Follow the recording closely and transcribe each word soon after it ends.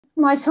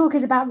my talk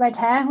is about red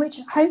hair, which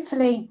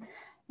hopefully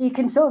you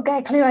can sort of get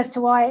a clue as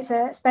to why it's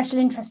a special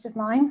interest of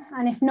mine.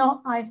 And if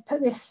not, I've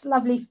put this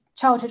lovely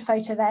childhood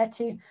photo there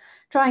to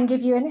try and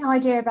give you an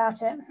idea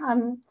about it.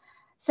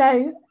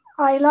 So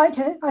I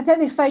think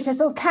this photo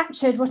sort of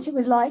captured what it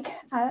was like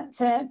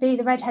to be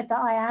the redhead that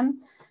I am,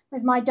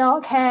 with my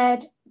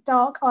dark-haired,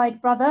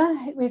 dark-eyed brother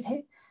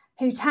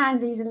who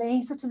tans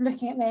easily, sort of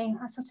looking at me.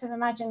 I sort of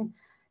imagine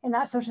in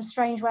that sort of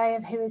strange way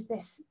of, who is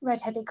this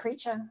red-headed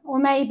creature? Or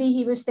maybe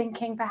he was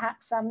thinking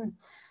perhaps,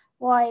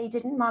 why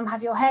didn't mum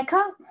have your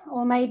haircut?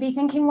 Or maybe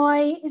thinking,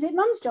 why is it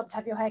mum's job to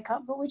have your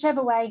haircut? But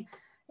whichever way,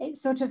 it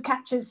sort of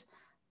captures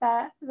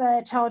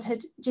the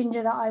childhood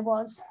ginger that I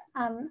was.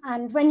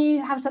 And when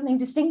you have something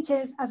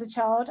distinctive as a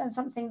child and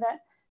something that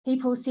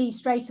people see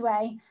straight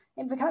away,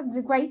 it becomes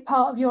a great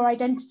part of your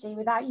identity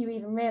without you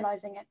even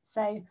realizing it.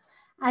 So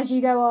as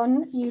you go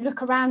on, you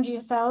look around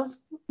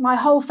yourselves. My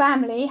whole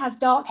family has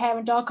dark hair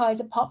and dark eyes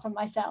apart from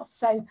myself.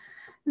 So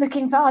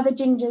looking for other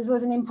gingers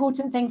was an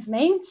important thing for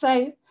me.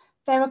 So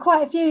there are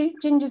quite a few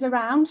gingers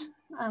around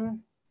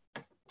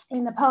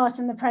in the past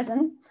and the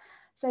present.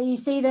 So you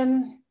see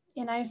them,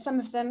 you know, some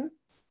of them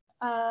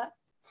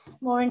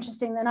more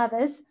interesting than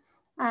others.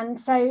 And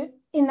so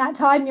in that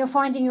time, you're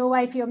finding your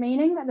way for your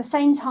meaning. At the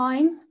same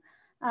time,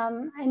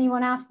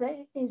 anyone else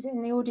that is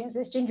in the audience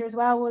that's ginger as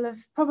well will have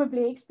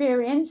probably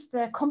experienced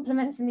the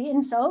compliments and the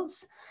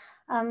insults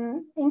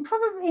in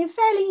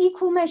fairly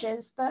equal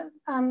measures. But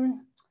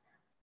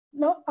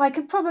I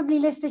could probably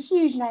list a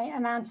huge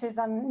amount of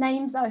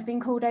names that I've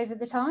been called over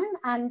the time,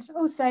 and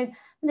also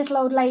little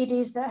old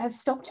ladies that have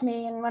stopped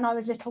me and when I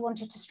was little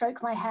wanted to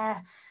stroke my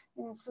hair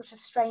in sort of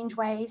strange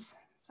ways,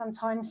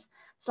 sometimes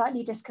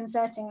slightly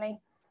disconcertingly.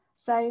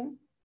 So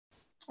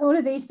all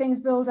of these things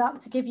build up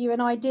to give you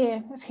an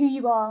idea of who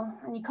you are,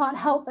 and you can't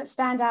help but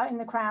stand out in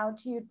the crowd.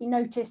 You'd be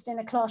noticed in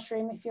a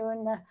classroom if you're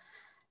in the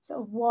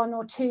sort of 1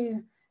 or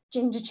 2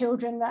 ginger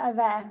children that are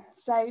there.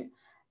 So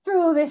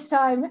through all this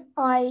time,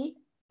 I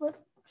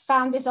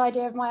found this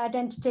idea of my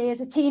identity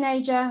as a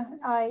teenager.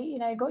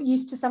 I got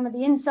used to some of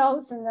the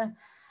insults and the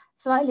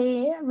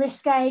slightly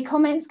risque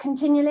comments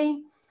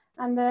continually.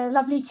 And the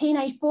lovely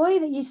teenage boy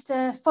that used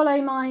to follow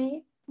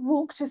my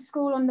walk to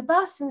school on the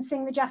bus and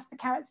sing the Jasper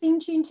Carrot theme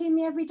tune to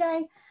me every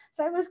day.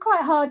 So it was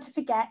quite hard to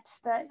forget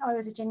that I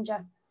was a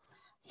ginger.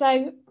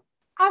 So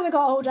as I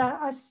got older,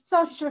 I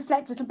started to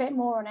reflect a little bit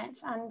more on it,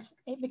 and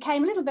it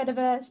became a little bit of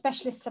a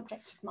specialist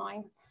subject of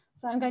mine.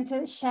 So I'm going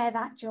to share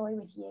that joy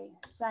with you.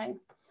 So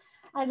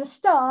as a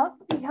start,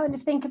 you kind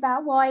of think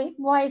about why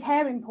is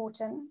hair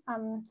important?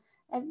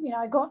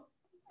 I got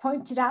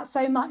pointed out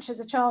so much as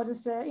a child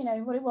as to,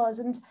 what it was.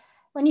 And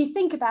when you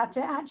think about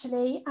it,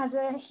 actually, as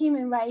a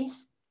human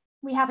race,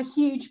 we have a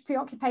huge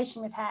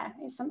preoccupation with hair.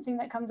 It's something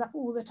that comes up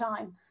all the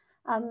time.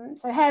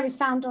 So hair is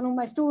found on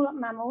almost all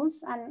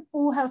mammals, and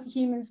all healthy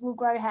humans will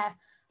grow hair.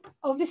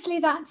 Obviously,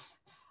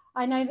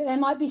 I know that there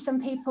might be some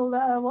people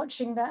that are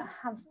watching that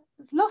have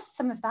lost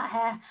some of that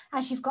hair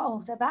as you've got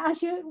older,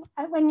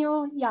 but when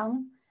you're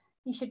young,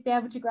 you should be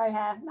able to grow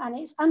hair, and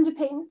it's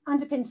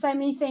underpins so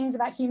many things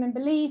about human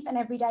belief and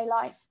everyday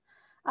life.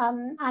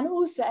 And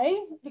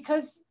also,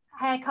 because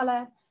hair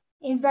colour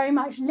is very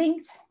much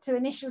linked to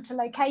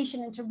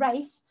location and to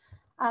race,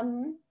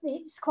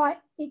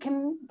 it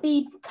can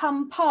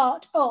become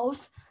part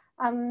of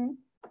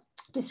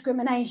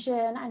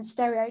discrimination and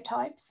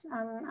stereotypes,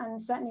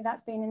 and certainly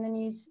that's been in the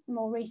news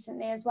more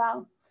recently as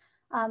well.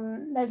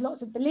 There's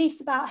lots of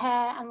beliefs about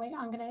hair, and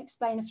I'm going to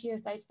explain a few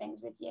of those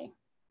things with you.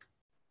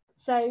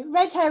 So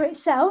red hair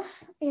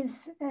itself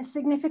is a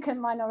significant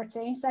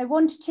minority. So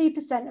 1 to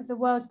 2% of the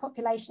world's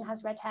population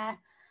has red hair.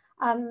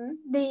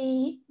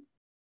 The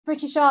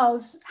British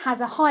Isles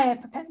has a higher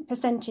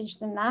percentage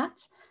than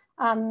that.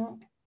 The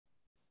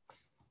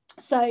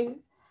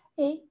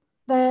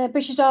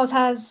British Isles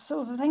has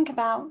sort of, I think,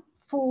 about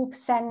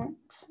 4%,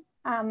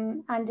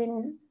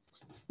 and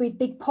with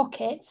big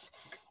pockets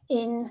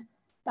in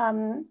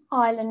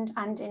Ireland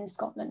and in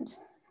Scotland.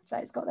 So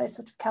it's got those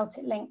sort of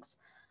Celtic links.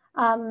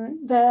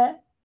 The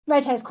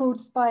red hair is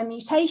caused by a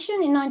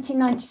mutation. In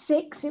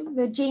 1996,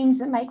 the genes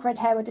that make red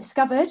hair were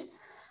discovered,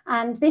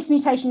 and this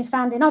mutation is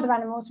found in other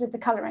animals with the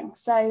colouring.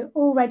 So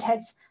all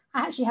redheads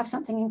actually have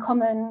something in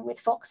common with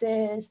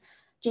foxes,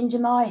 ginger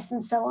mice,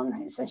 and so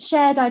on. It's a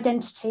shared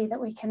identity that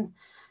we can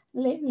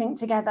link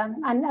together.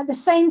 And at the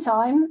same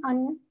time,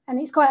 and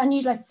it's quite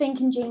unusual, I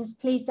think, in genes,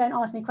 please don't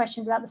ask me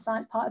questions about the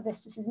science part of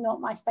this. This is not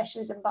my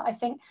specialism, but I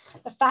think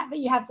the fact that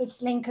you have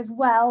this link as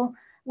well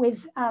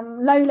with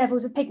low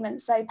levels of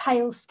pigment, so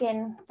pale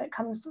skin that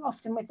comes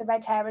often with the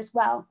red hair as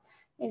well,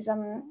 is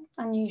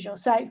unusual.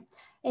 So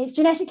it's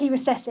genetically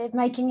recessive,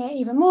 making it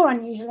even more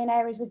unusual in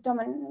areas with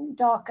dominant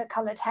darker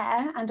coloured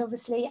hair. And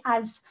obviously,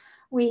 as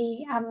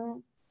we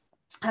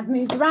have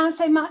moved around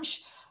so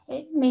much,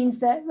 it means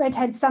that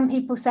redheads, some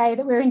people say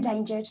that we're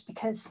endangered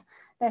because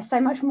there's so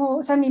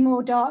many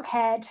more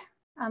dark-haired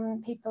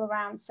people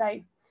around. So,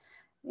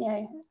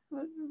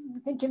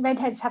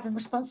 redheads have a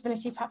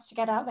responsibility perhaps to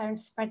get out there and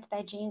spread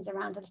their genes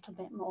around a little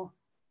bit more.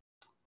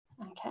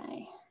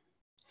 Okay,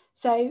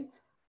 so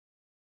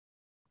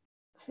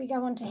if we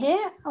go on to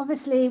here,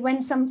 obviously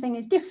when something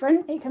is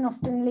different, it can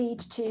often lead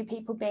to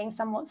people being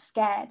somewhat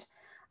scared.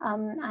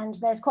 And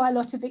there's quite a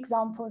lot of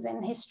examples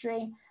in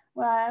history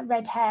where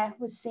red hair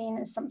was seen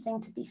as something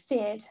to be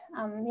feared.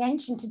 The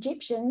ancient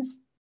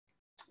Egyptians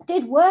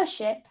did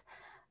worship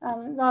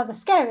rather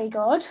scary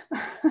god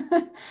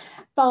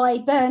by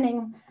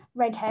burning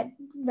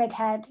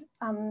red-haired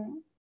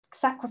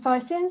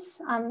sacrifices.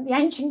 The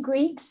ancient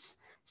Greeks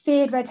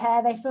feared red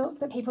hair. They felt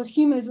that people's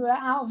humours were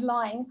out of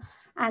line,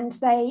 and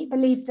they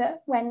believed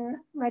that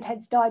when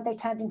redheads died, they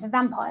turned into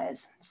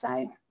vampires.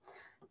 So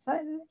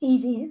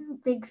easy,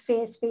 big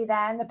fears to be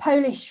there. And the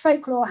Polish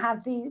folklore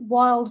have the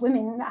wild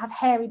women that have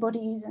hairy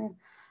bodies and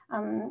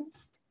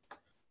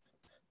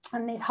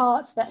these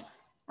hearts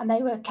and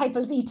they were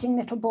capable of eating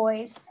little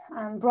boys.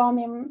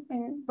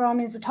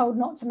 Brahmins were told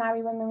not to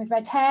marry women with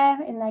red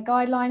hair in their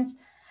guidelines.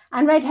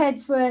 And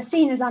redheads were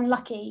seen as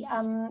unlucky.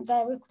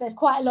 There's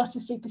quite a lot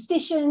of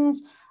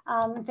superstitions,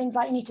 things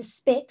like you need to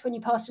spit when you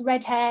pass a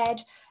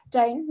redhead.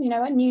 At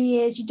New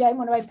Year's, you don't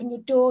want to open your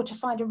door to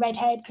find a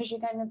redhead because you're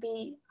going to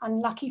be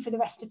unlucky for the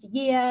rest of the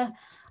year.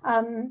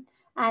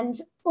 And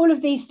all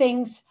of these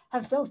things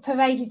have sort of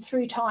pervaded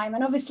through time.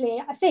 And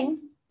obviously,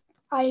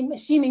 I'm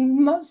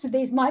assuming most of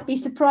these might be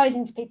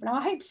surprising to people. Now,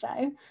 I hope so,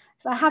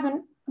 because I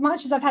haven't,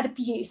 much as I've had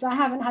abuse, I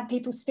haven't had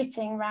people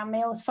spitting around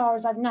me, or as far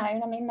as I've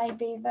known. I mean,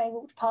 maybe they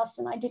walked past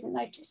and I didn't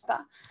notice,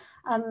 but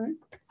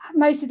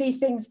most of these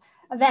things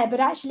are there, but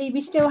actually we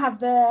still have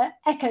the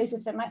echoes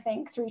of them, I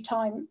think, through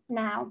time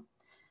now.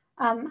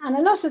 And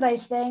a lot of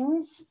those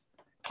things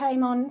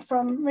came on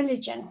from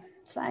religion.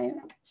 So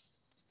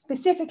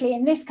specifically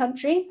in this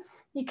country,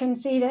 you can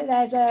see that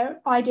there's an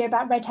idea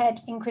about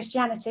redhead in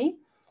Christianity.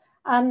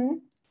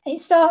 It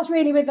starts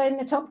really within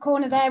the top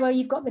corner there where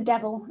you've got the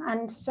devil.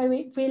 And so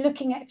if we're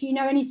looking at, if you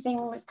know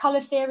anything with colour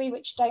theory,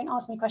 which don't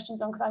ask me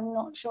questions on because I'm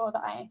not sure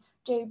that I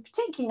do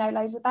particularly know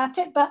loads about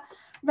it, but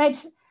red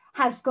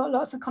has got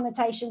lots of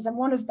connotations, and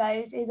one of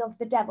those is of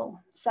the devil.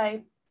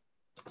 So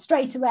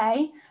straight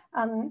away,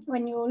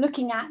 when you're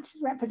looking at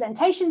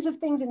representations of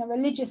things in a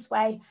religious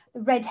way,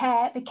 the red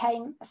hair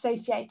became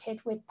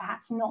associated with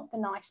perhaps not the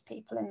nice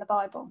people in the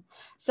Bible.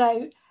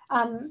 So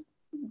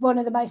one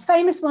of the most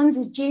famous ones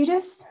is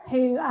Judas,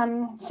 who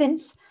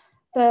since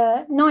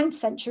the 9th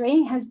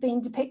century has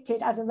been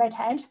depicted as a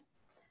redhead.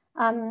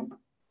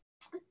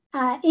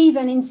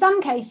 Even in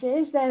some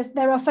cases,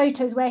 there are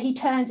photos where he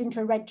turns into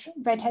a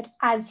redhead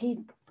as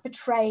he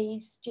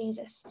betrays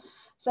Jesus.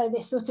 So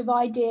this sort of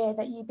idea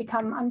that you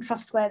become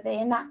untrustworthy,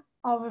 and that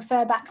I'll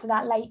refer back to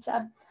that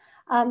later.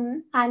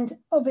 And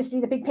obviously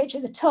the big picture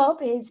at the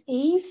top is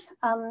Eve.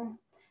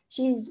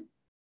 She's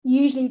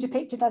usually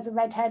depicted as a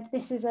redhead.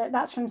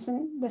 That's from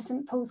the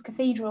St. Paul's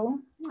Cathedral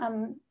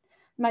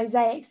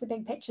mosaics, the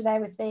big picture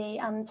there with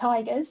the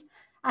tigers.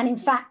 And in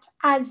fact,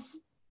 as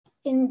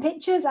in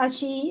pictures, as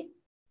she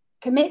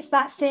commits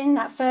that sin,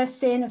 that first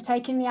sin of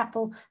taking the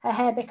apple, her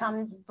hair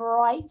becomes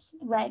bright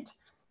red.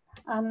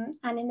 And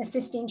in the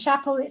Sistine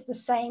Chapel, it's the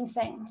same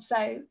thing.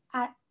 So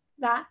at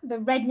that, the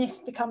redness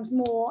becomes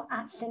more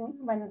at sin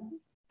when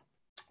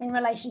in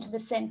relation to the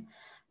sin.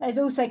 There's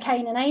also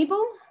Cain and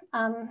Abel.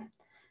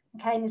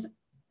 Cain is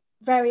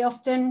very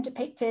often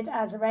depicted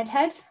as a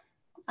redhead.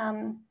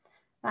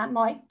 That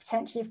might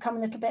potentially have come a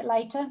little bit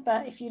later,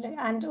 but if you look,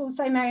 and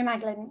also Mary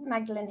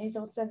Magdalene, who's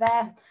also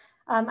there.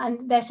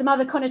 And there's some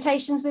other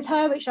connotations with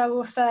her, which I will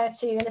refer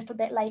to a little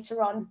bit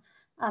later on.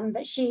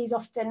 But she's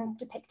often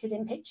depicted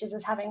in pictures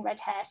as having red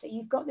hair. So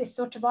you've got this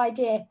sort of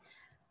idea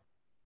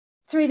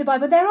through the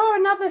Bible.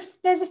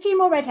 There's a few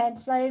more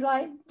redheads. So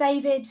like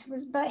David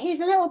but he's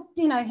a little,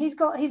 he's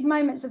got his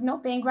moments of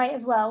not being great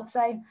as well.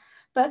 So,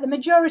 but the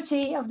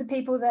majority of the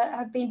people that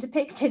have been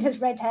depicted as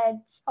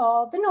redheads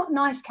are the not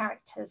nice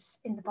characters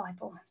in the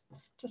Bible,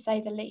 to say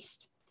the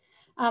least.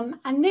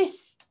 And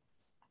this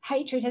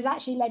hatred has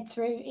actually led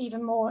through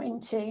even more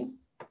into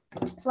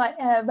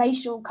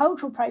racial,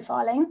 cultural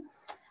profiling.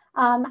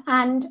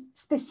 And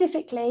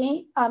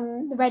specifically,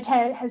 the red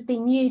hair has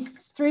been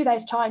used through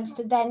those times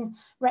to then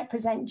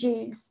represent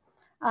Jews.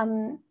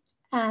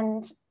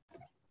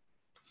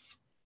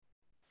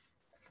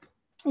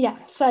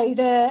 So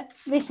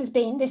this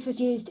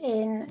was used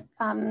in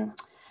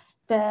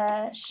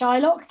the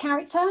Shylock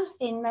character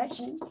in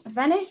Merchant of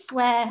Venice,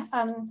 where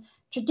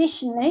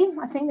traditionally,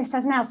 I think this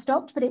has now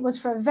stopped, but it was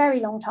for a very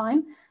long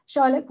time,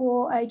 Shylock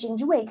wore a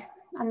ginger wig,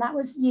 and that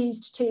was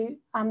used to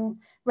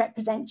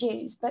represent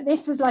Jews. But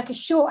this was like a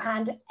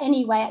shorthand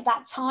anyway at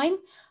that time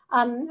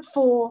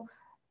for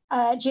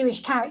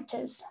Jewish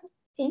characters.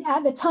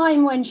 At the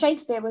time when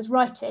Shakespeare was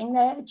writing,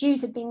 the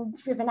Jews had been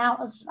driven out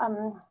of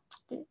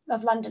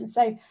London,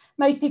 so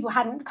most people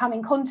hadn't come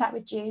in contact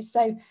with Jews.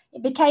 So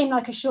it became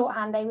like a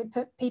shorthand. They would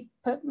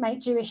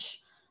make Jewish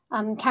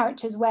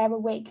characters wear a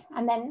wig,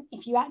 and then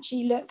if you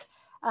actually look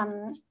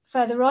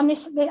further on,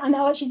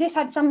 this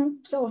had some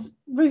sort of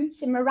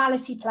roots in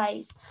morality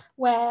plays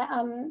where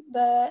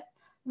the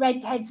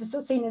redheads were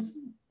sort of seen as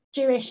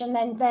Jewish and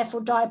then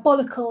therefore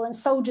diabolical and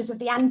soldiers of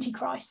the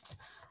Antichrist.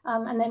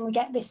 And then we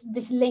get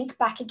this link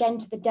back again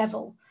to the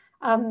devil.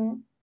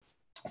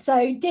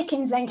 So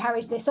Dickens then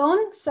carries this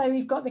on. So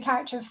we've got the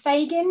character of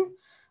Fagin,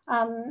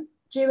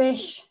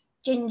 Jewish,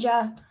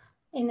 ginger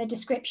in the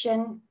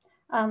description.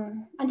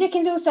 And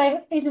Dickens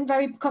also isn't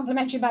very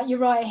complimentary about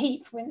Uriah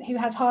Heep, who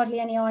has hardly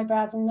any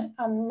eyebrows and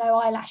no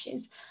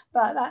eyelashes,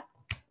 but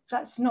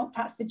that's not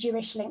perhaps the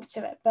Jewish link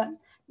to it. But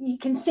you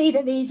can see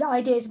that these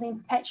ideas have been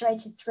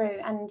perpetuated through,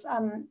 and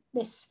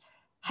this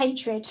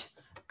hatred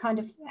kind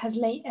of has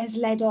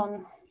led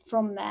on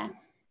from there.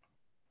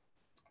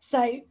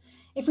 So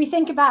if we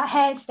think about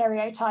hair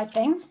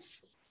stereotyping,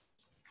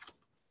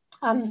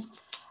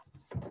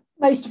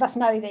 most of us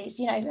know these,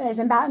 you know, there's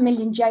about 1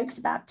 million jokes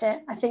about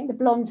it. I think the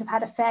blondes have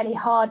had a fairly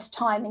hard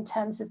time in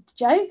terms of the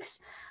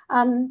jokes,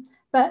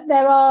 but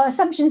there are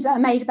assumptions that are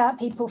made about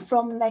people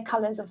from their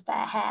colours of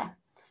their hair.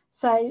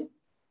 So,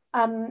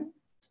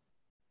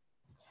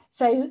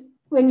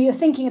 when you're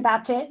thinking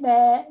about it,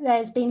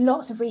 there's been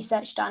lots of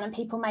research done and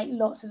people make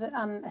lots of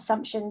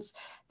assumptions.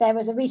 There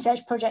was a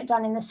research project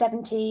done in the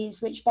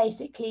 70s, which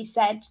basically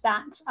said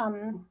that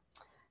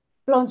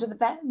blondes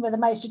were the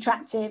most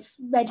attractive,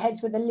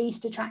 redheads were the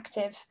least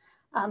attractive.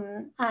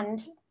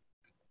 And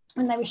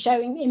when they were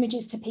showing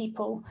images to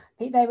people,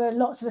 there were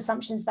lots of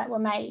assumptions that were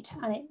made,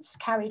 and it's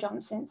carried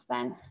on since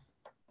then.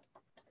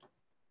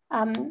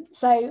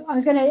 So I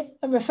was going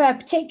to refer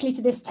particularly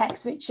to this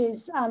text, which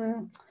is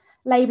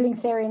Labelling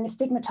Theory and the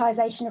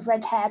Stigmatization of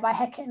Red Hair by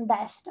Heckett and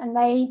Best. And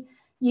they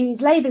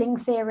use labelling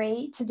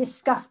theory to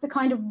discuss the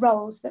kind of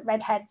roles that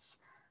redheads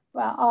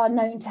are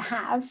known to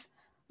have.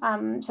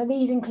 So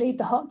these include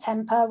the hot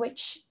temper,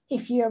 which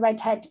if you're a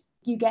redhead,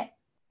 you get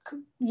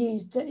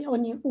used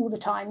on you all the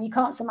time. You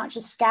can't so much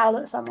as scowl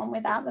at someone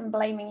without them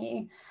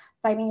blaming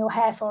your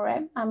hair for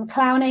it.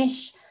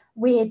 Clownish,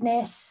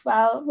 weirdness.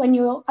 Well, when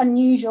you're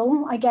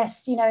unusual, I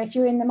guess, you know, if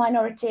you're in the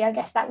minority, I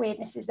guess that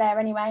weirdness is there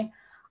anyway.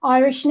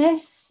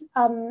 Irishness.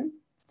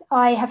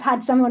 I have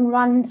had someone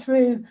run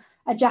through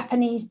a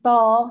Japanese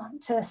bar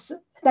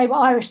they were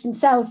Irish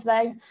themselves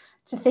though,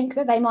 to think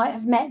that they might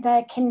have met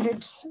their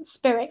kindred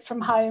spirit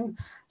from home.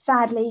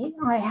 Sadly,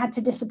 I had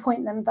to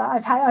disappoint them,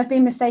 but I've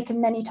been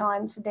mistaken many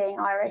times for being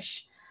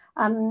Irish.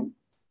 I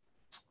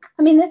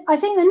mean, I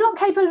think they're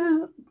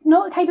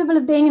not capable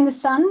of being in the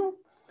sun.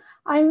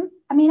 I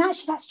mean,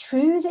 actually, that's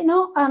true, is it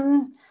not?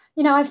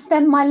 You know, I've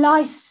spent my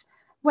life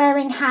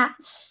wearing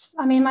hats.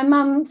 I mean, my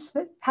mum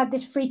had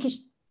this freakish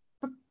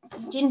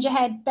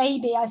gingerhead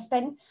baby. I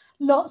spent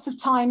lots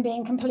of time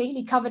being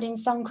completely covered in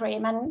sun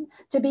cream. And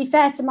to be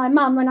fair to my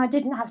mum, when I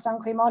didn't have sun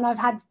cream on, I've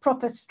had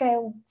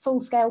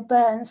full-scale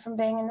burns from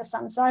being in the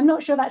sun. So I'm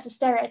not sure that's a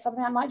stereotype.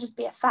 That might just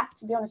be a fact,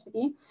 to be honest with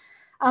you.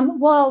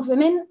 Wild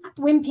women,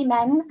 wimpy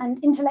men,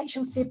 and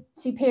intellectual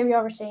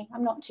superiority.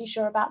 I'm not too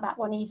sure about that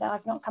one either.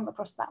 I've not come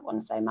across that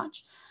one so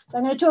much. So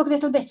I'm going to talk a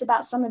little bit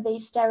about some of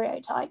these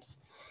stereotypes.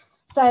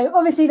 So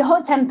obviously the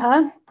hot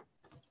temper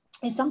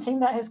is something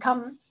that has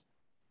come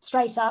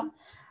straight up.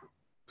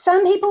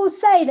 Some people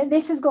say that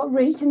this has got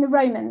roots in the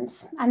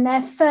Romans and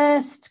their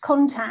first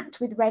contact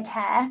with red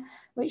hair,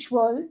 which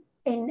was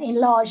in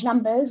large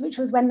numbers, which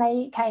was when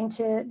they came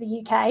to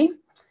the UK.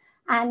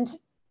 And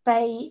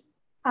they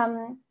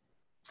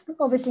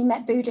obviously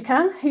met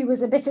Boudica, who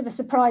was a bit of a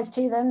surprise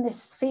to them,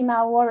 this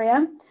female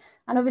warrior.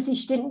 And obviously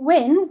she didn't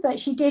win, but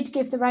she did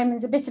give the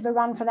Romans a bit of a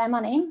run for their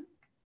money.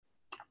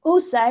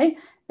 Also,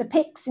 the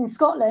Picts in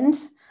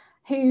Scotland,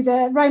 who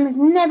the Romans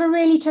never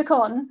really took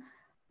on,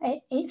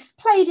 it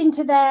played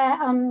into their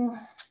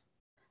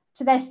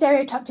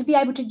stereotype to be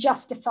able to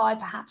justify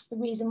perhaps the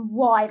reason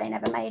why they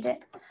never made it.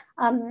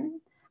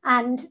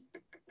 And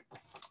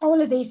all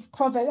of these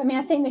proverbs, I mean,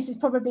 I think this is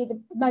probably the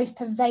most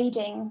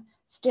pervading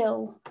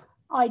still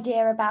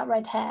idea about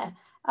red hair.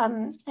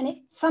 And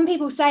some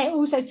people say it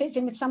also fits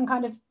in with some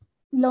kind of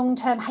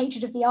long-term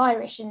hatred of the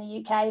Irish in the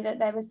UK, that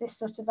there was this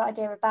sort of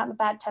idea about the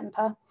bad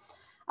temper.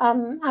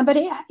 But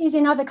it is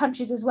in other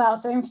countries as well.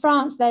 So in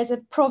France, there's a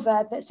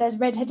proverb that says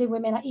redheaded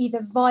women are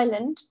either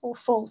violent or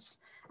false,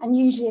 and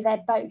usually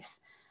they're both.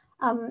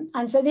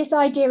 And so this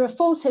idea of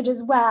falsehood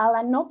as well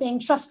and not being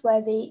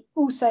trustworthy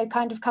also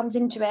kind of comes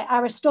into it.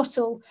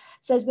 Aristotle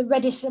says the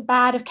reddish are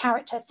bad of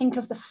character, think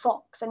of the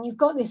fox. And you've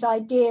got this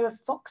idea of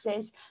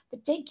foxes,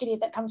 particularly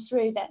that comes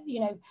through, that, you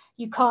know,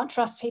 you can't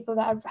trust people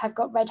that have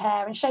got red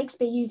hair. And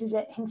Shakespeare uses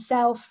it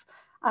himself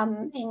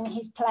in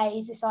his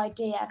plays, this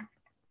idea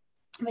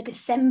of a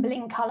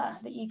dissembling colour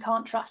that you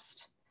can't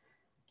trust.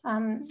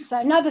 So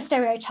another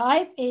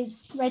stereotype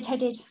is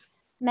redheaded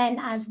men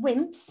as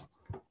wimps.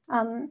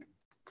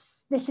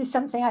 This is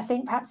something I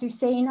think perhaps we've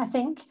seen. I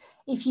think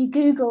if you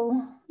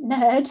Google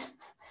nerd,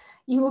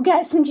 you will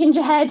get some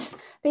gingerhead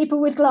people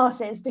with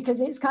glasses,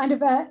 because it's kind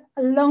of a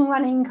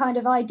long-running kind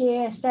of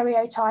idea,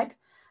 stereotype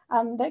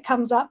that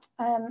comes up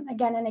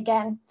again and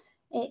again.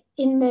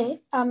 In the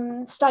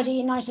study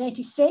in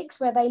 1986,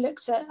 where they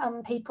looked at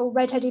people,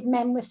 redheaded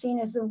men were seen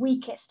as the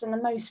weakest and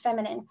the most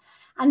feminine.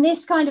 And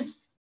this kind of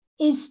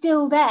is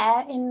still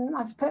there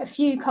I've put a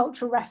few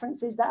cultural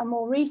references that are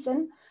more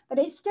recent, but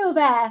it's still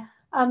there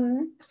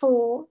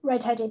for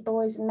redheaded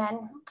boys and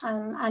men.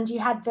 And you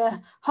had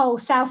the whole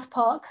South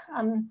Park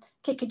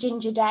Kick a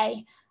Ginger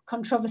Day,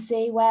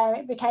 controversy where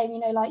it became, you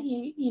know, like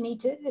you need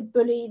to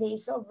bully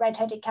these sort of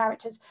red-headed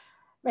characters,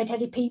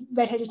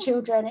 redheaded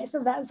children. It's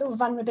sort of that sort of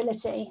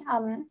vulnerability,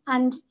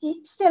 and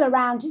it's still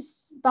around.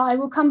 But I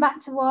will come back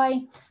to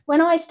why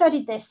when I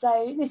studied this.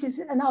 So this is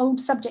an old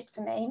subject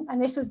for me,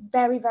 and this was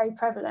very, very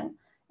prevalent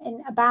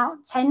in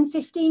about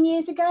 10-15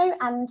 years ago,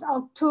 and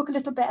I'll talk a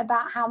little bit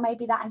about how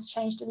maybe that has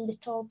changed a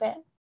little bit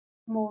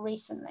more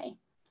recently.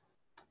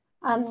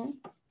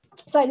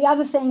 So the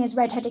other thing is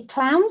red-headed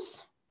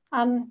clowns.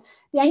 The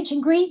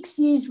ancient Greeks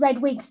used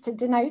red wigs to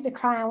denote the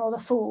clown or the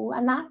fool,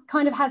 and that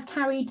kind of has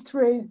carried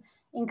through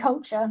in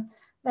culture.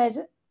 There's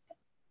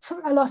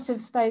a lot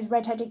of those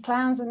red-headed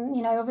clowns, and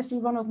you know, obviously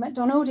Ronald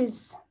McDonald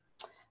is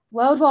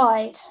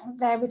worldwide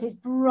there with his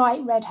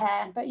bright red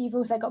hair, but you've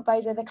also got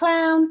Bozo the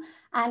Clown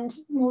and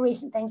more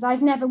recent things.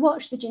 I've never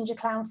watched the Ginger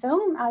Clown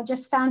film, I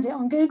just found it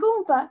on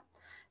Google, but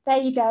there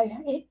you go.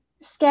 It's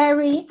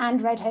scary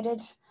and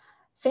red-headed,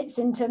 fits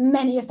into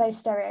many of those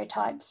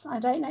stereotypes. I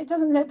don't know, it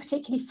doesn't look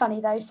particularly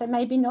funny though, so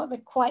maybe not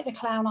quite the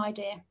clown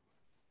idea.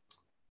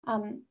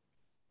 And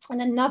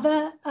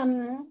another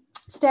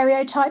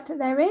stereotype that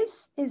there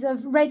is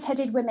of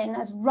red-headed women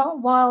as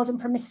wild and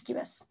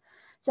promiscuous.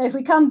 So if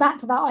we come back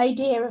to that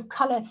idea of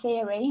colour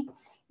theory,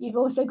 you've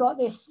also got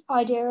this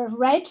idea of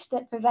red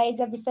that pervades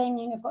everything.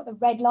 You've got the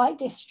red light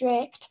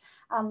district,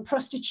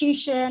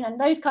 prostitution, and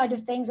those kind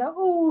of things are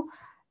all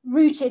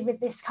rooted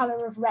with this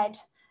colour of red.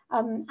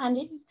 And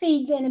it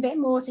feeds in a bit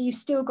more, so you've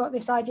still got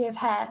this idea of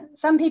hair.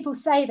 Some people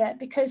say that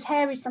because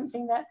hair is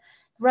something that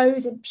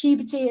grows in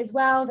puberty as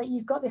well, that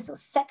you've got this sort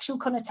of sexual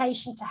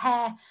connotation to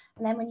hair,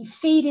 and then when you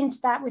feed into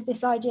that with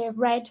this idea of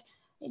red,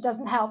 it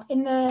doesn't help.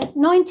 In the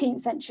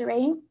 19th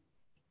century,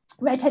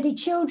 red-headed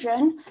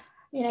children,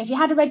 you know, if you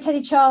had a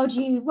red-headed child,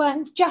 you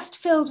weren't just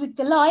filled with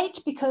delight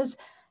because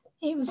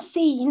it was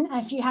seen,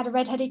 if you had a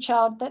red-headed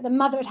child, that the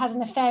mother had had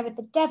an affair with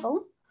the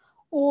devil,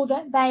 or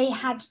that they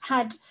had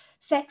had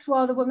sex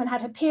while the woman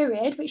had her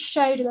period, which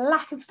showed a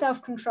lack of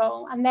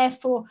self-control, and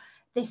therefore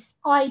this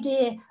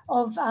idea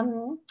of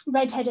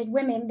red-headed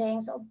women being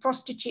sort of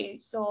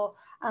prostitutes or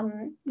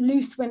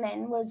loose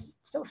women was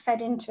sort of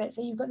fed into it.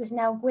 So you've got this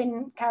Nell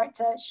Gwyn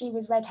character, she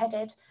was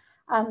red-headed,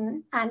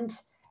 and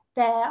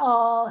there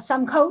are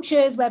some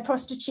cultures where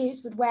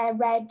prostitutes would wear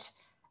red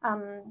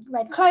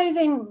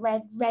clothing,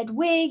 red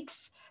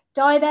wigs,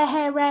 dye their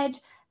hair red,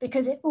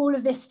 because all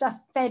of this stuff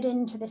fed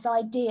into this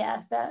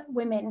idea that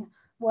women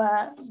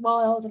were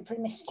wild and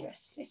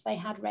promiscuous if they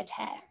had red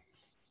hair.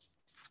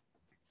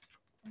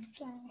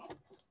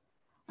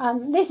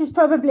 This is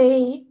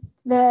probably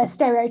the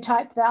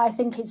stereotype that I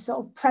think is sort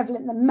of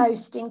prevalent the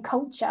most in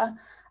culture,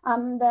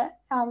 and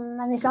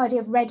this idea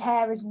of red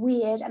hair is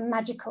weird and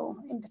magical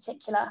in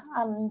particular.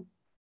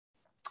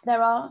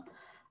 There are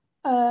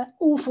an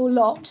awful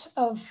lot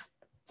of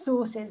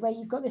sources where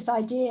you've got this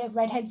idea of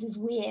redheads as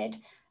weird,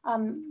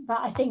 but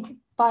I think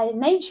by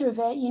nature of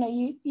it, you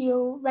know,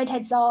 your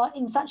redheads are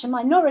in such a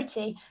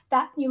minority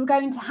that you're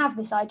going to have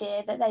this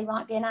idea that they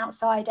might be an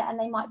outsider and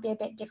they might be a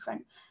bit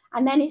different.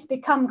 And then it's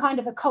become kind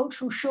of a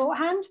cultural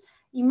shorthand.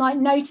 You might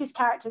notice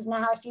characters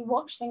now, if you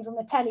watch things on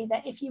the telly,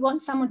 that if you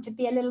want someone to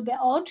be a little bit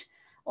odd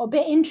or a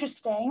bit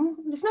interesting,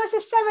 it's not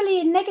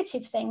necessarily a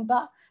negative thing,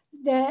 but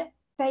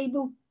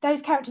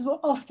those characters will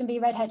often be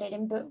redheaded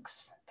in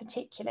books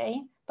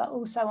particularly, but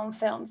also on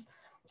films.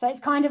 So it's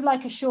kind of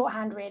like a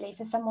shorthand really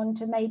for someone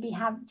to maybe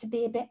have to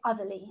be a bit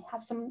otherly,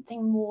 have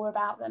something more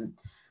about them.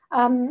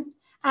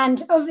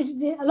 And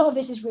obviously a lot of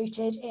this is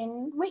rooted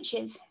in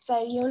witches.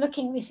 So you're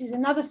looking, this is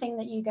another thing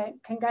that you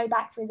can go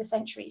back through the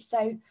centuries.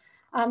 So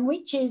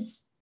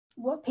witches,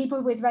 what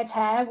people with red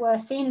hair were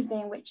seen as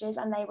being witches,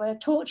 and they were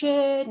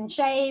tortured and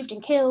shaved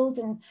and killed.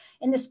 And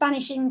in the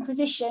Spanish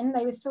Inquisition,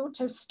 they were thought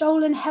to have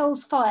stolen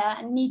hell's fire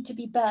and need to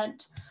be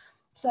burnt.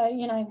 So,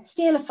 you know,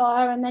 steal a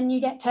fire and then you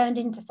get turned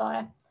into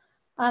fire.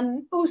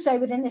 Also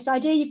within this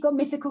idea, you've got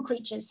mythical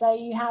creatures. So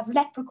you have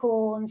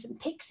leprechauns and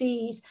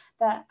pixies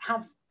that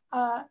have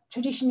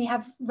traditionally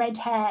have red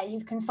hair.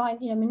 You can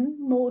find, you know,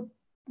 more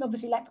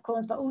obviously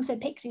leprechauns, but also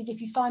pixies. If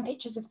you find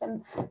pictures of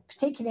them,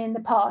 particularly in the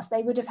past,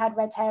 they would have had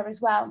red hair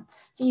as well.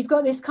 So you've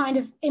got this kind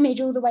of image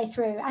all the way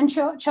through. And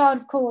Child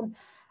of Corn,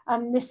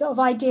 this sort of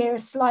idea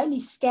of slightly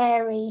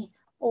scary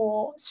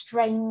or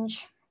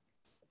strange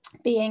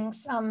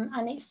beings,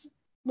 and it's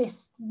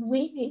this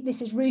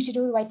is rooted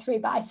all the way through.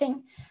 But I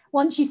think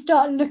once you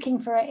start looking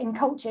for it in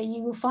culture,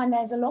 you will find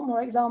there's a lot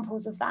more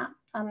examples of that,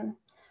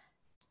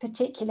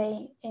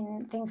 particularly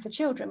in things for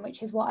children,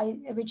 which is what I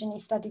originally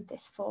studied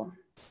this for.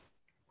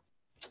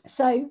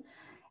 So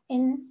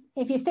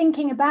if you're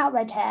thinking about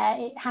red hair,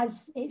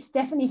 it's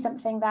definitely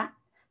something that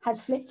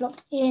has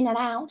flip-flopped in and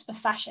out of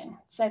fashion.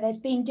 So there's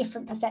been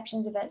different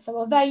perceptions of it. So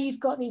although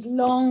you've got these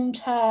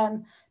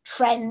long-term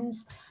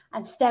trends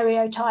and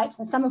stereotypes,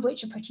 and some of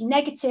which are pretty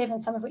negative and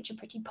some of which are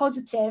pretty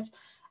positive,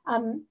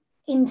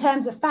 in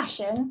terms of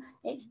fashion,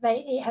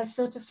 it has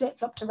sort of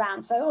flip-flopped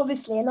around. So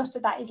obviously a lot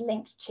of that is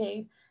linked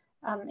to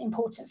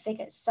important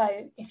figures.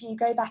 So if you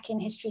go back in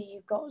history,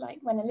 you've got like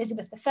when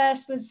Elizabeth I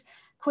was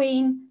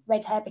queen,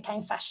 red hair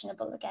became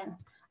fashionable again.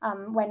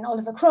 when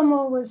Oliver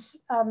Cromwell was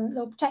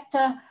Lord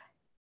Protector,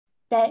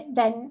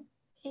 then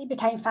it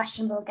became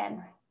fashionable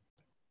again.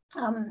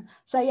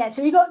 So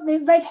we got the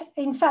red.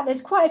 In fact,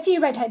 there's quite a few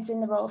redheads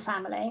in the royal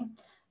family,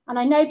 and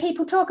I know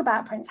people talk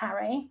about Prince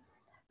Harry,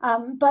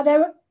 but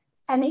there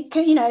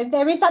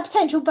is that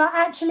potential. But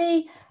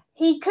actually,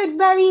 he could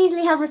very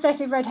easily have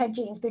recessive redhead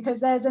genes because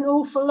there's an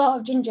awful lot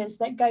of gingers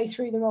that go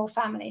through the royal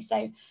family.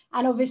 So,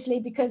 and obviously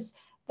because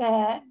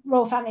the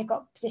royal family have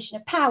got a position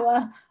of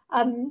power,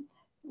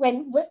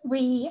 when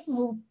we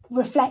will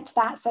reflect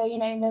that, so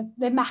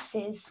the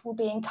masses will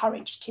be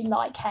encouraged to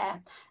like hair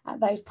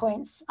at those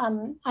points,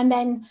 and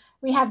then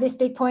we have this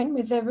big point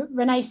with the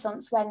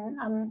Renaissance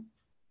when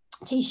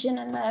Titian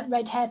and the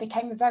red hair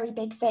became a very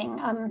big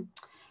thing.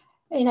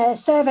 In a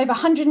survey of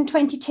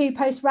 122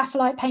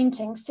 post-Raphaelite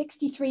paintings,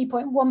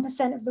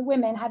 63.1% of the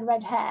women had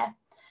red hair,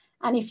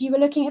 and if you were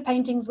looking at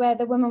paintings where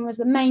the woman was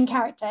the main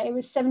character, it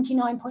was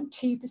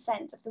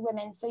 79.2% of the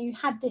women. So you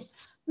had this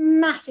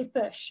massive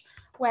push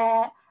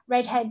where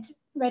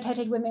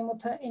redheaded women were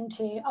put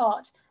into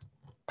art,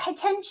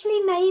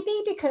 potentially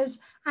maybe because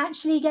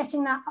actually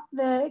getting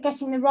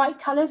the right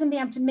colours and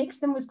being able to mix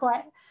them was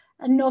quite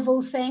a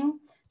novel thing.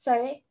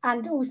 So,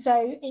 and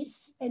also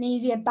it's an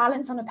easier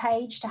balance on a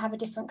page to have a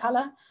different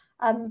colour,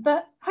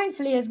 but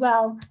hopefully as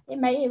well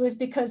it was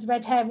because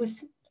red hair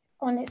was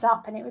on its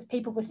up and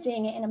people were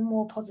seeing it in a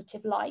more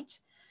positive light.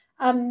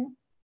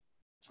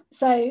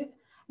 So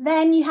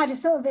then you had a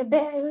sort of a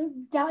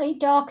bit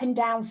darkened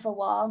down for a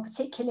while.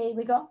 Particularly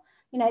we got,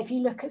 if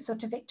you look at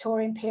sort of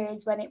Victorian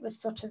periods when it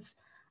was sort of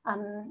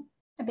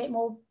a bit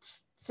more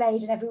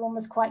staid and everyone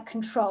was quite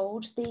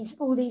controlled,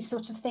 all these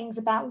sort of things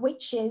about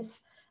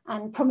witches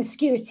and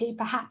promiscuity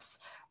perhaps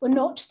were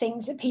not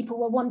things that people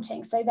were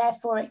wanting. So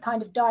therefore it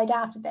kind of died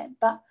out a bit.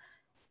 But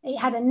it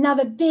had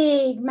another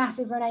big,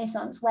 massive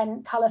renaissance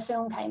when colour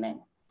film came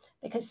in,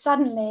 because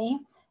suddenly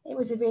it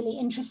was a really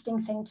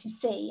interesting thing to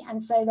see.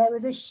 And so there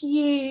was a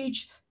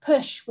huge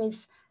push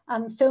with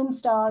film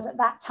stars at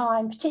that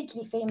time,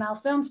 particularly female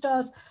film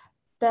stars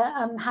that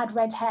had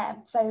red hair.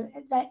 So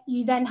that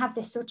you then have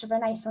this sort of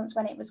renaissance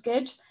when it was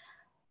good.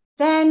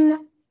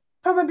 Then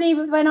probably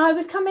when I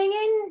was coming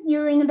in, you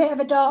were in a bit of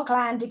a dark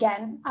land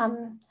again,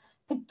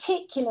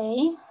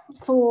 particularly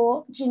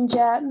for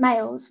ginger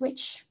males,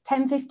 which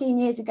 10, 15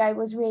 years ago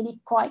was really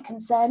quite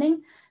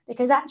concerning,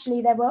 because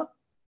actually there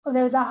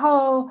was a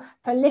whole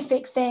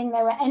prolific thing.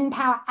 There were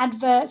N-Power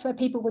adverts where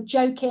people were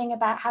joking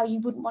about how you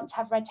wouldn't want to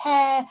have red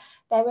hair.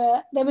 There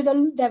were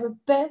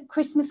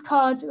Christmas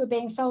cards that were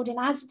being sold in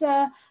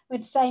Asda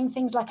with saying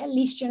things like, "At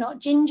least you're not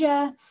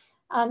ginger."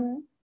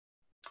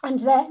 And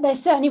there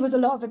certainly was a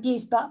lot of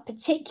abuse, but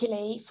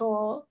particularly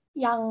for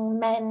young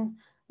men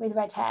with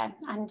red hair.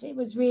 And it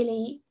was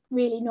really,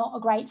 really not a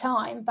great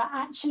time. But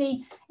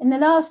actually, in the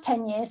last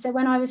 10 years, so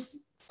when I was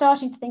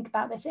starting to think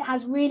about this, it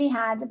has really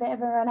had a bit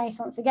of a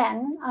renaissance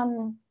again.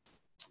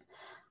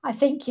 I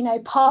think,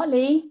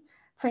 partly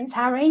Prince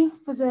Harry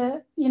was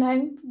a,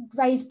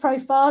 raised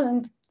profile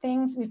and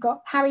things. We've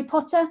got Harry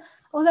Potter,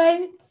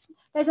 although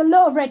there's a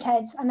lot of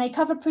redheads and they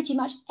cover pretty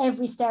much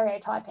every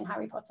stereotype in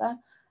Harry Potter.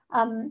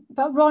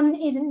 But Ron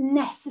isn't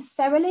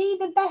necessarily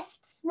the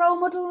best role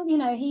model.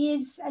 He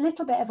is a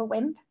little bit of a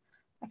wimp,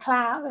 a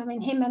clown. I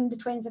mean, him and the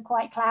twins are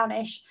quite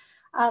clownish.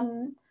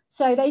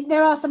 So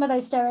there are some of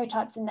those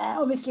stereotypes in there.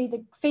 Obviously,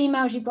 the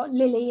females, you've got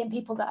Lily and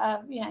people that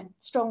are,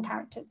 strong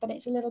characters, but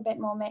it's a little bit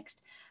more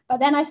mixed. But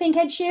then I think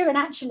Ed Sheeran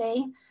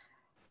actually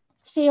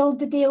sealed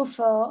the deal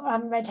for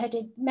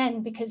redheaded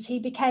men because he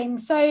became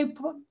so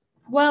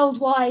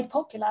worldwide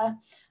popular.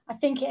 I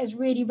think it has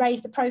really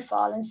raised the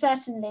profile, and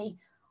certainly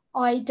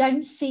I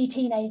don't see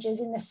teenagers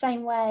in the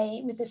same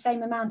way with the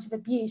same amount of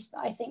abuse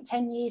that I think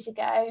 10 years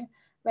ago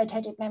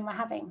redheaded men were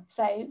having.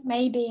 So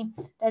maybe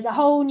there's a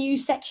whole new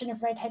section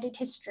of redheaded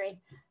history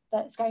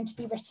that's going to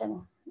be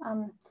written.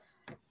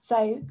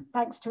 So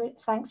thanks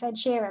Ed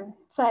Sheeran.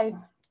 So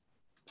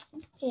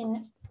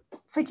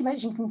pretty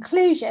much in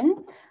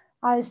conclusion,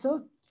 I was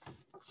sort of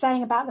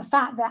saying about the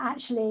fact that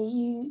actually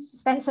you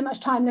spent so much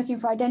time looking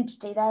for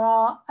identity. There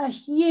are a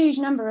huge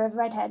number of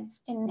redheads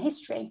in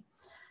history.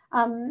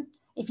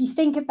 If you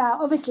think about,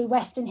 obviously,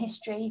 Western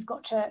history, you've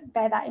got to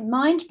bear that in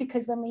mind,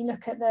 because when we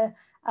look at the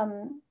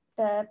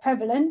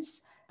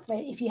prevalence,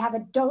 if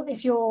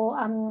you're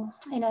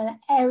in an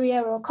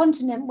area or a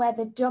continent where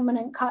the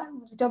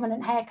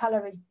dominant hair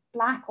color is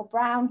black or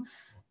brown,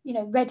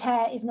 red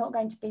hair is not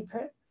going to be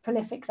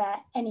prolific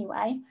there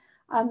anyway.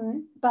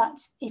 But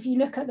if you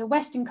look at the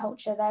Western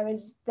culture,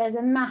 there's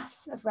a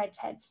mass of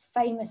redheads,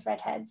 famous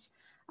redheads,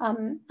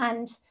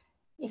 and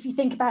if you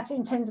think about it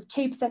in terms of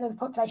 2% of the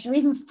population, or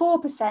even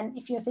 4%,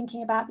 if you're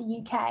thinking about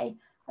the UK,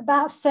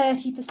 about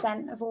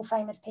 30% of all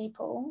famous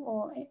people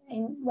or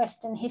in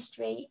Western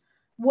history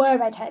were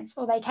redheads,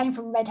 or they came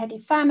from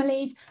redheaded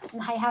families,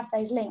 and they have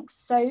those links.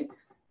 So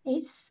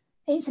it's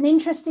an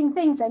interesting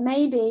thing. So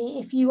maybe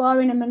if you are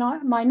in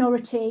a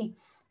minority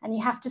and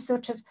you have to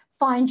sort of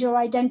find your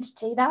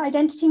identity, that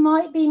identity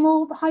might be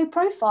more high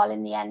profile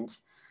in the end.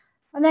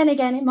 And then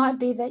again, it might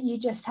be that you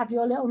just have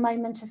your little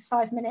moment of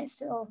 5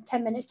 minutes or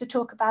 10 minutes to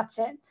talk about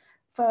it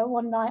for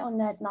one night on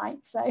Nerd Night.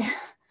 So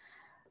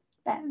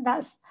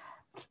that's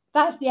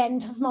the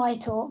end of my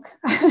talk.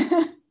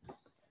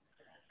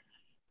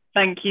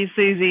 Thank you,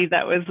 Susie.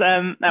 That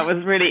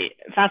was really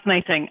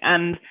fascinating,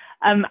 and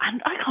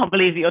I can't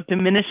believe that you're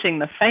diminishing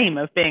the fame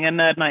of being a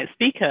Nerd Night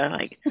speaker.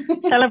 Like,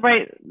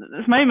 celebrate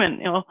this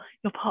moment. You're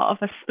part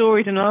of a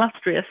storied and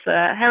illustrious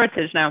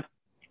heritage now.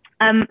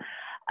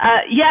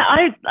 Yeah,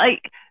 I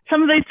like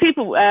some of those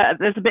people.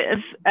 There's a bit of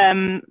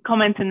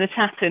comment in the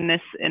chat in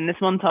this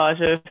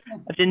montage of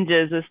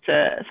gingers as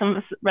to some of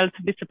us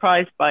relatively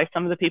surprised by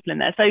some of the people in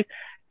there. So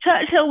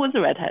Churchill was a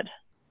redhead.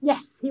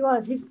 Yes, he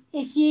was.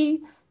 If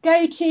you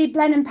go to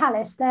Blenheim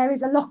Palace, there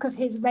is a lock of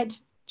his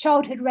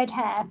childhood red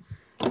hair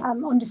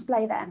on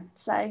display there.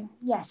 So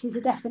yes, he's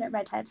a definite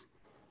redhead.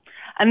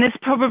 And this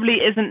probably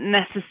isn't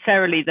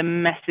necessarily the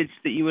message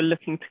that you were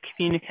looking to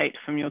communicate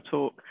from your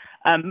talk.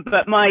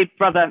 But my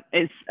brother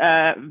is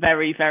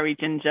very, very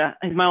ginger.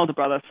 He's my older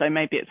brother, so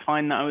maybe it's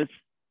fine that I was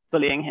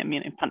bullying him,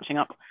 punching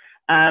up.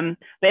 But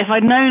if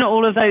I'd known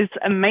all of those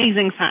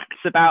amazing facts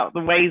about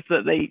the ways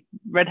that the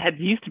redheads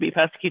used to be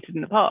persecuted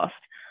in the past,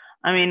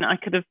 I mean, I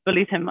could have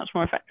bullied him much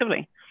more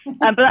effectively.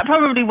 But that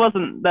probably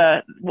wasn't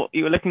what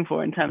you were looking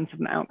for in terms of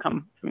an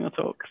outcome from your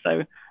talk.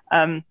 So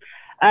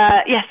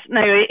yes,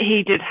 no,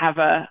 he did have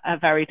a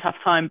very tough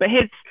time. But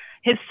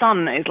his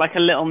son is like a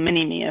little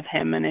mini-me of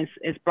him and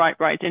is bright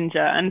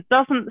ginger and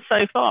doesn't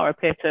so far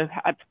appear to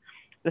have had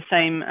the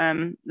same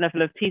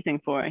level of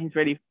teasing for it. He's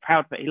really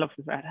proud that he loves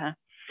his red hair.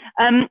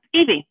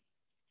 Evie,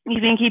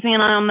 you've been keeping an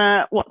eye on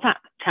the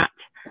WhatsApp chat.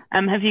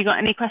 Have you got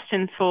any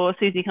questions for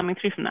Susie coming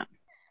through from that?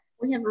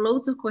 We have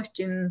loads of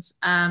questions,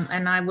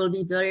 and I will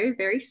be very,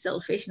 very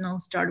selfish, and I'll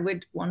start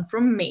with one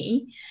from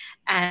me.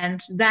 And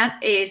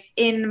that is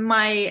in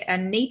my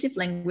native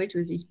language,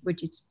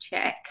 which is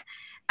Czech.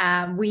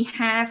 We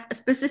have a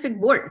specific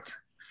word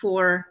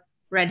for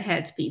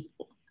redhead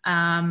people.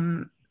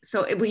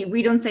 So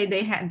we don't say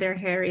their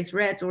hair is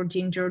red or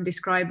ginger, or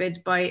describe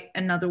it by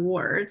another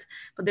word,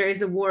 but there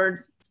is a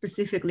word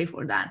specifically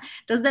for that.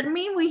 Does that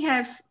mean we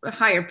have a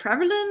higher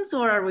prevalence,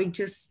 or are we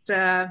just,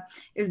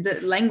 is the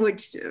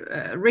language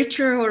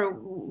richer, or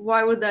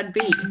why would that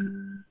be?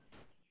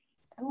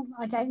 Oh,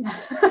 I don't know.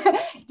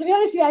 To be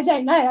honest with you, I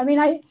don't know. I mean,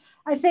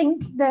 I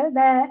think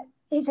that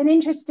it's an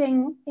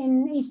interesting,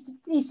 in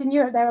Eastern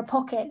Europe, there are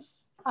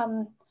pockets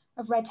of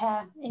red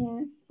hair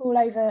all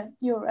over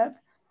Europe,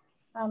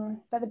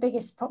 but the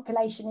biggest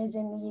population is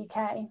in the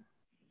UK.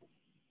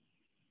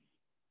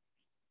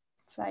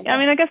 So, yes. Yeah, I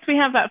mean, I guess we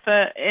have that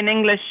in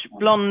English,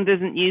 blonde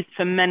isn't used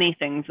for many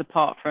things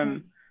apart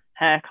from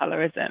hair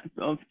colour, is it?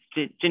 Or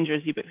ginger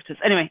is ubiquitous.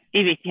 Anyway,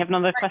 Evie, you have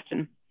another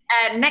question.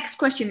 Next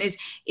question is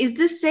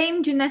the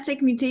same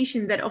genetic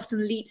mutation that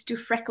often leads to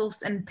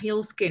freckles and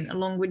pale skin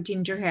along with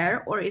ginger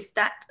hair, or is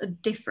that a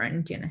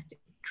different genetic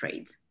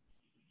trait?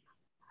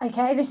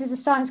 Okay, this is a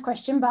science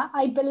question, but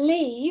I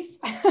believe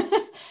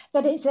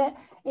that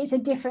it's a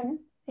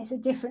different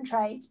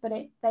trait, but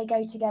they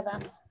go together.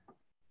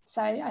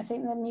 So I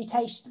think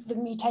the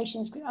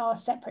mutations are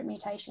separate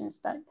mutations,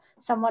 but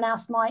someone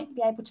else might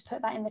be able to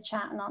put that in the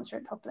chat and answer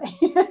it properly.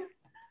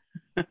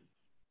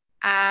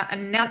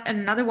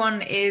 Another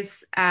one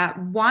is,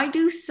 why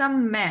do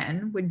some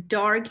men with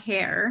dark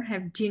hair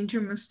have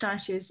ginger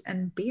mustaches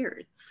and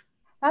beards?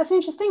 That's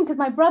interesting because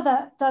my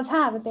brother does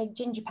have a big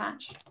ginger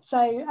patch.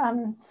 So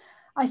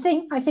I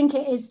think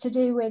it is to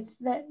do with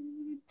that,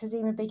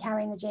 presumably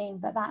carrying the gene,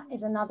 but that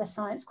is another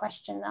science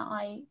question that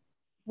I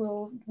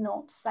will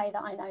not say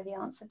that I know the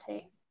answer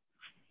to,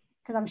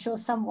 because I'm sure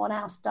someone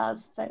else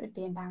does, so it would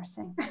be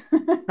embarrassing.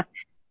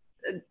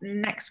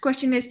 Next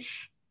question is,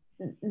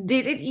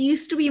 did it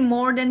used to be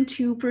more than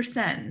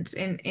 2%?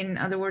 In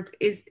other words,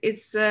 is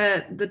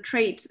the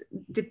trait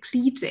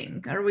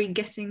depleting? Are we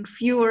getting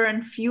fewer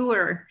and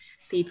fewer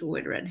people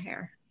with red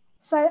hair?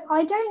 So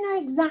I don't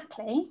know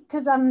exactly,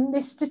 because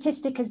this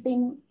statistic has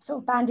been sort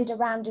of bandied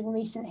around in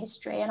recent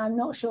history, and I'm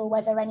not sure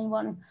whether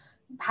anyone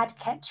had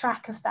kept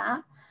track of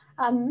that.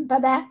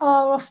 But there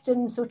are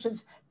often sort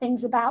of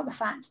things about the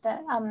fact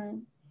that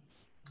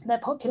the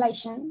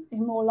population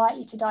is more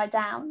likely to die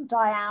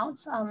out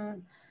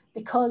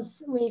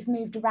because we've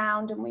moved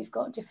around and we've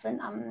got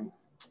different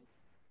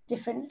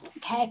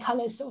hair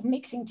colours sort of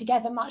mixing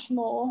together much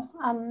more.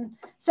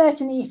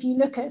 Certainly, if you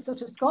look at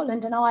sort of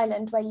Scotland and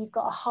Ireland, where you've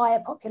got a higher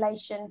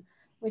population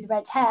with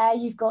red hair,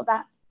 you've got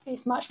that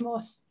it's much more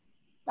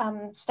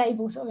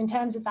stable sort of in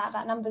terms of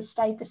that number's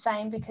stayed the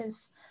same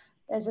because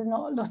there's a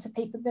lot of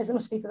people that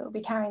will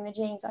be carrying the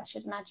genes, I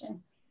should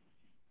imagine.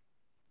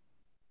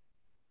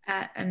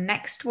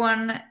 Next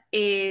one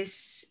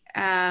is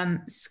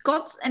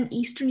Scots and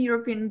Eastern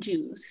European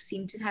Jews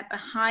seem to have a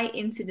high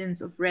incidence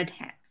of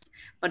redheads,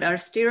 but are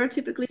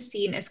stereotypically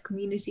seen as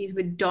communities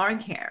with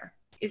dark hair.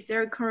 Is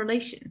there a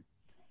correlation?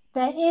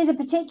 There is a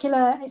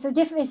particular, it's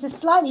a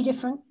slightly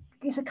different,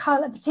 it's a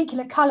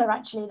particular colour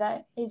actually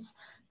that is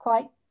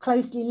quite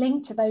closely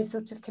linked to those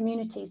sorts of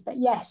communities. But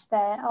yes,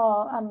 there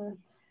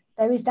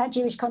there is that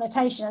Jewish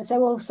connotation. And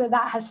so also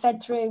that has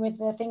fed through with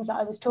the things that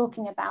I was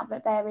talking about,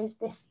 that there is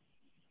this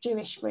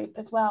Jewish group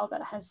as well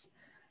that has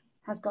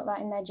got that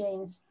in their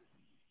genes.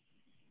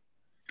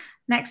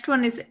 Next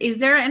one is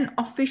there an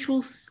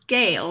official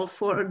scale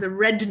for the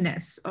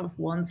redness of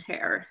one's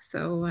hair?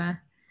 So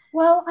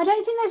well, I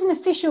don't think there's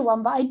an official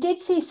one, but I did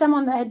see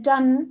someone that had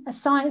done a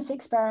science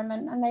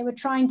experiment, and they were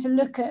trying to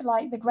look at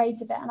like the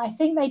grades of it. And I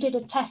think they did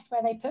a test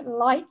where they put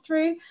light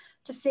through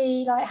to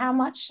see like how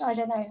much, I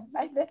don't know,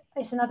 like,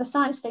 it's another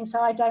science thing,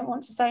 so I don't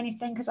want to say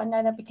anything because I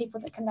know there'll be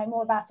people that can know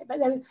more about it. But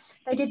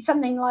they did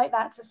something like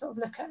that to sort of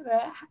look at the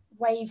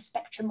wave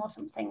spectrum or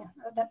something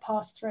that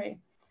passed through.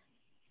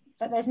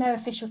 But there's no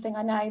official thing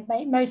I know.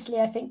 Mostly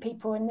I think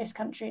people in this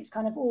country, it's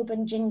kind of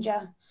auburn,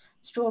 ginger,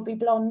 strawberry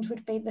blonde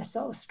would be the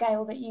sort of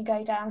scale that you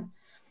go down.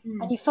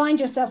 And you find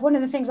yourself, one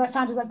of the things I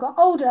found as I've got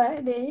older,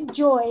 the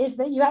joy is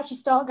that you actually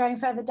start going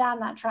further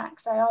down that track.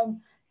 So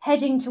I'm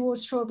heading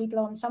towards strawberry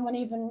blonde. Someone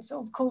even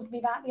sort of called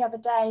me that the other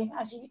day.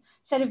 As you,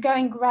 instead of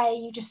going grey,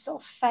 you just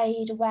sort of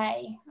fade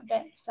away a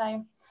bit.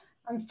 So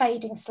I'm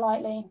fading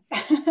slightly.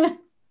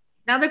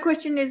 Another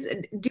question is,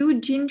 do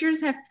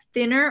gingers have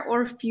thinner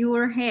or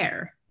fewer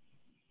hair?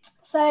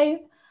 So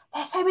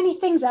there's so many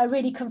things that are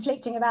really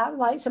conflicting about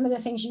like some of the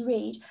things you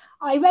read.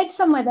 I read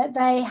somewhere that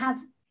they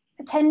have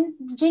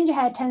ginger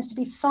hair tends to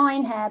be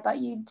fine hair, but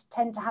you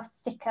tend to have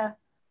thicker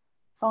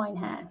fine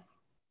hair.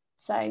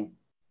 So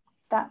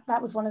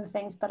that was one of the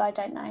things, but I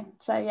don't know.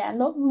 So yeah, a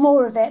lot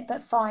more of it,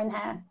 but fine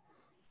hair.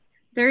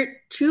 There are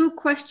two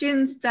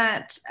questions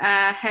that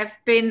have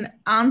been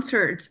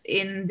answered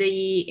in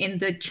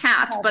the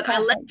chat, but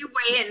I'll let you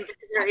weigh in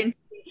because they're interesting.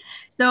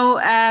 So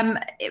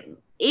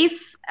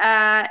if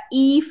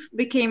Eve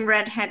became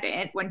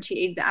redheaded when she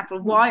ate the apple,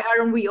 why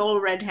aren't we all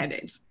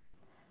redheaded?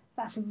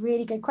 That's a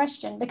really good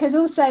question, because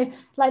also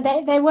like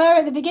they were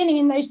at the beginning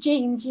in those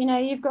genes, you know,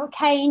 you've got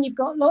Cain, you've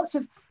got lots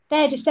of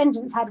their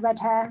descendants had red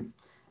hair,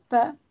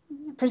 but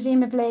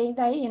presumably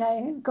they, you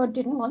know, God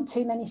didn't want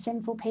too many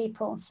sinful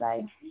people,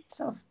 so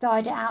sort of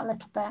dyed it out a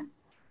little bit.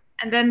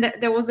 And then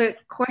there was a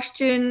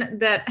question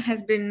that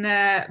has been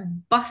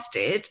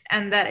busted,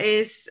 and that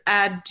is,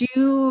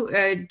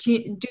 do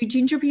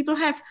ginger people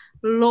have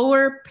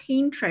lower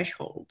pain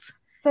thresholds?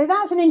 So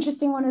that's an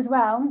interesting one as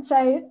well.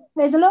 So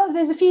there's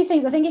a few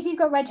things. I think if you've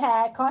got red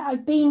hair,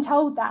 I've been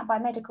told that by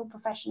medical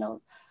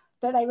professionals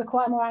that they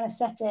require more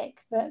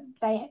anaesthetic, that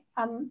they,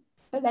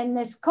 but then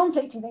there's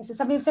conflicting things. So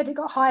some people said it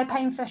got higher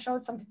pain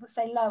thresholds, some people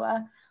say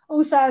lower.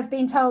 Also, I've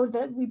been told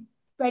that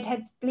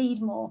redheads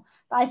bleed more.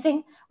 But I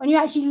think when you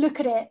actually look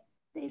at it,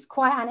 it's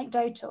quite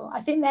anecdotal. I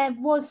think there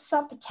was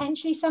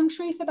potentially some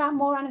truth about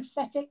more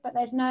anaesthetic, but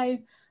there's no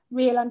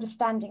real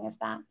understanding of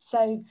that.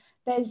 So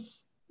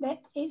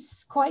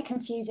it's quite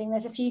confusing.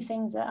 There's a few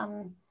things that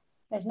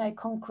there's no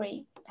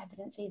concrete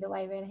evidence either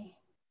way, really.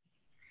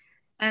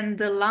 And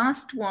the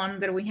last one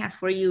that we have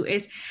for you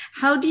is,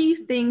 how do you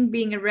think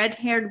being a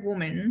red-haired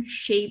woman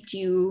shaped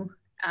you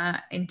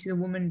into the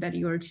woman that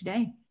you are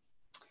today?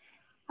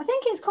 I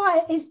think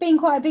it's been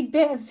quite a big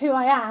bit of who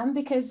I am,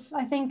 because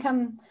I think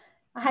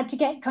I had to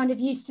get kind of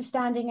used to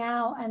standing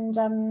out,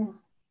 and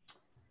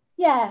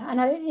yeah,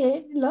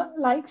 and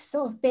like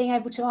sort of being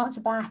able to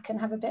answer back and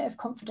have a bit of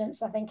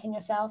confidence, I think, in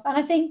yourself. And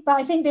I think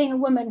being a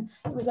woman,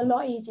 it was a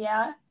lot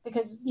easier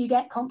because you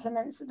get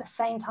compliments at the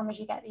same time as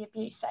you get the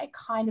abuse, so it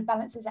kind of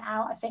balances it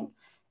out. I think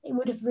it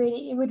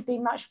would be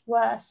much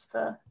worse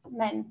for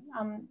men,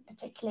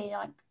 particularly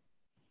like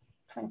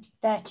 20,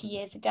 30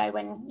 years ago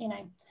when, you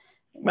know,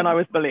 when I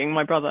was bullying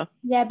my brother.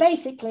 Yeah,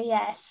 basically,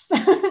 yes.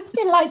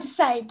 Didn't like to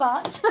say,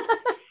 but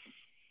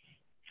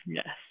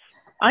yes.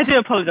 I do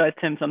apologise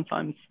to him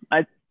sometimes.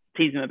 I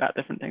tease him about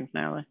different things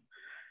now, though.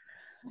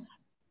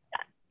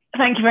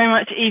 Thank you very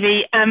much,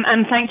 Evie.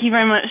 And thank you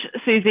very much,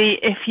 Susie.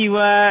 If you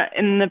were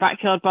in the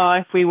backyard bar,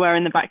 if we were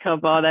in the backyard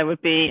bar, there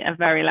would be a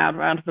very loud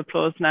round of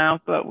applause now,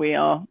 but we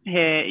are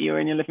here, you're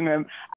in your living room.